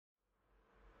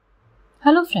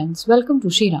Hello friends, welcome to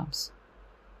Shriram's.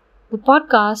 The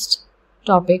podcast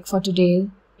topic for today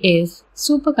is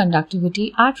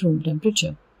superconductivity at room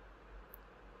temperature.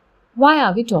 Why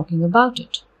are we talking about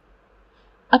it?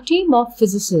 A team of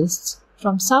physicists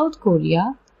from South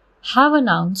Korea have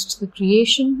announced the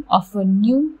creation of a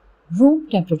new room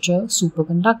temperature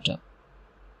superconductor.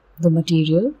 The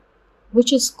material,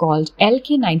 which is called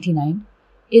LK99,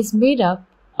 is made up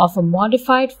of a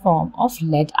modified form of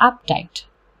lead apatite.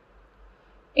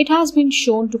 It has been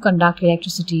shown to conduct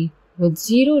electricity with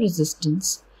zero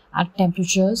resistance at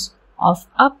temperatures of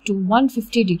up to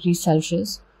 150 degrees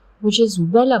Celsius, which is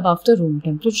well above the room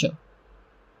temperature.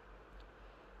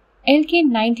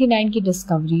 LK99 की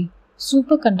discovery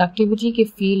superconductivity के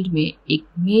field में एक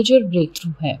major break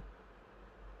through है.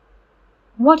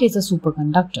 What is a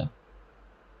superconductor?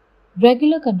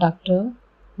 Regular conductor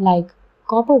like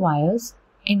copper wires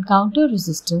encounter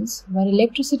resistance when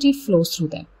electricity flows through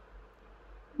them.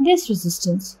 This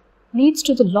resistance leads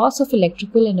to the loss of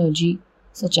electrical energy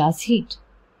such as heat.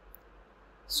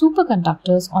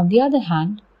 Superconductors, on the other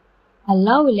hand,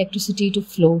 allow electricity to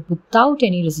flow without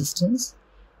any resistance,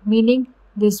 meaning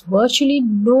there is virtually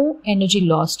no energy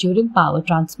loss during power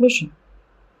transmission.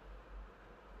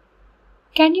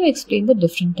 Can you explain the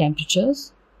different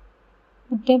temperatures?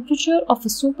 The temperature of a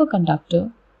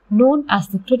superconductor, known as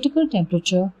the critical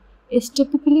temperature, is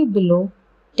typically below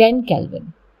 10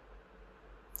 Kelvin.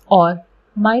 Or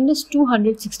minus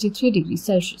 263 degrees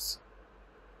Celsius.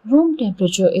 Room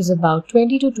temperature is about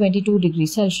 20 to 22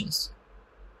 degrees Celsius.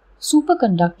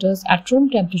 Superconductors at room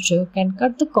temperature can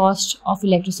cut the cost of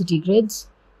electricity grids,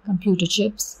 computer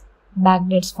chips,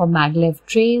 magnets for maglev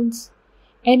trains,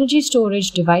 energy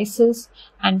storage devices,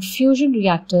 and fusion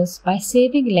reactors by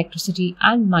saving electricity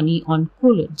and money on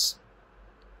coolants.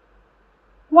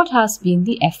 What has been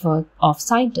the effort of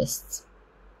scientists?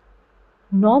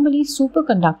 Normally,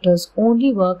 superconductors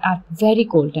only work at very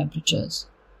cold temperatures,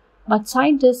 but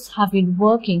scientists have been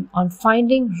working on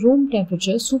finding room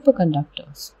temperature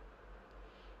superconductors.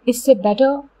 इससे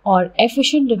better और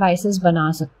efficient devices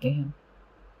बना सकते हैं.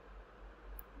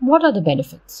 What are the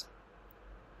benefits?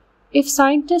 If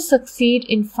scientists succeed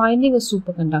in finding a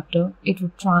superconductor, it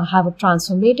would have a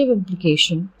transformative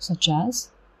implication such as: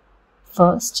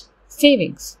 first,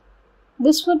 savings.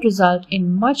 This would result in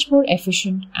much more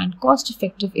efficient and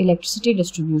cost-effective electricity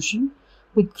distribution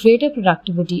with greater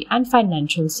productivity and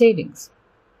financial savings.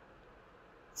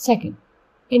 Second,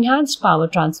 enhanced power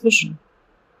transmission.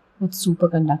 With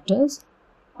superconductors,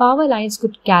 power lines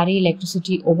could carry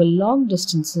electricity over long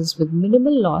distances with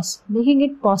minimal loss, making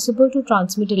it possible to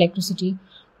transmit electricity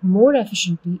more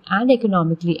efficiently and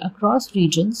economically across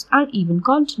regions and even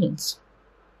continents.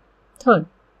 Third,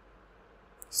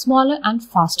 smaller and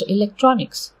faster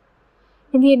electronics.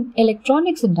 In the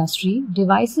electronics industry,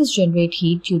 devices generate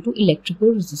heat due to electrical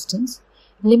resistance,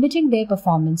 limiting their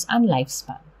performance and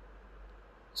lifespan.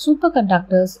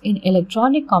 Superconductors in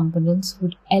electronic components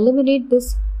would eliminate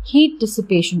this heat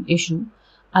dissipation issue,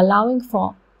 allowing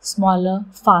for smaller,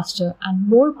 faster, and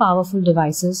more powerful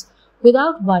devices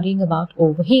without worrying about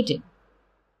overheating.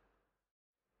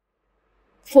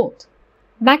 Fourth,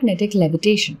 magnetic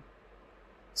levitation.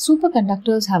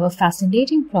 Superconductors have a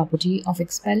fascinating property of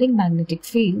expelling magnetic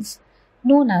fields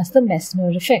known as the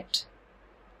Messner effect.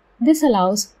 This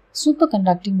allows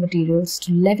superconducting materials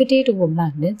to levitate over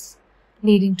magnets,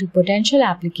 leading to potential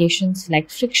applications like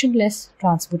frictionless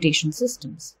transportation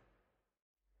systems.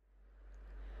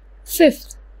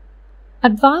 Fifth,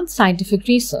 advanced scientific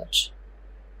research.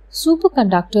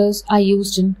 Superconductors are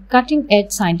used in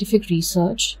cutting-edge scientific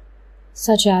research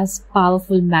such as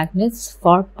powerful magnets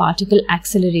for particle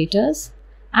accelerators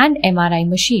and MRI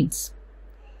machines.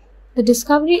 The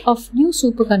discovery of new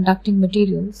superconducting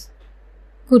materials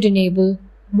could enable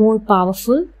more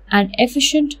powerful and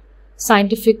efficient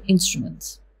scientific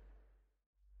instruments.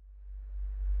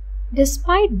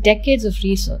 Despite decades of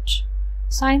research,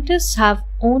 scientists have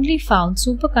only found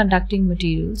superconducting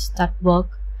materials that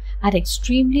work at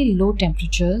extremely low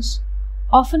temperatures,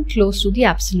 often close to the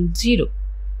absolute zero.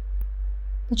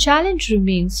 The challenge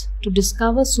remains to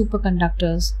discover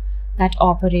superconductors that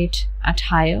operate at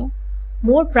higher,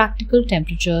 more practical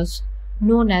temperatures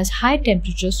known as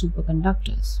high-temperature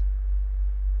superconductors.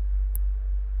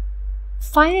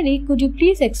 Finally, could you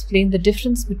please explain the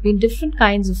difference between different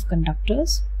kinds of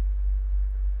conductors?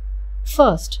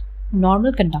 First,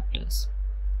 normal conductors.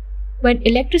 When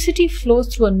electricity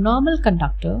flows through a normal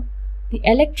conductor, the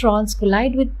electrons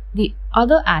collide with the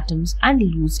other atoms and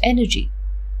lose energy.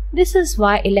 This is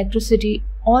why electricity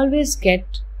always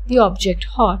gets the object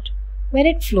hot when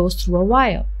it flows through a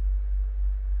wire.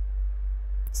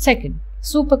 Second,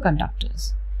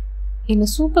 superconductors. In a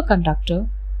superconductor,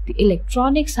 the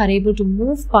electronics are able to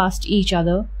move past each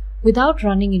other without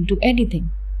running into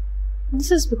anything. This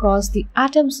is because the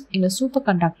atoms in a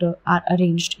superconductor are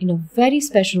arranged in a very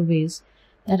special ways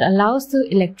that allows the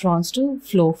electrons to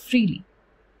flow freely.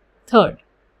 Third,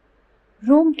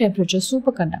 room temperature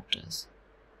superconductors.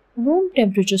 Room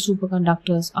temperature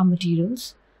superconductors are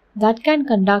materials that can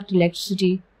conduct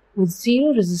electricity with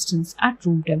zero resistance at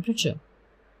room temperature.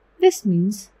 This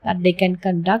means that they can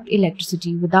conduct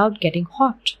electricity without getting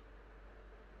hot.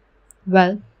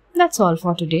 Well, that's all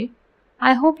for today.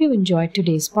 I hope you enjoyed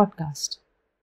today's podcast.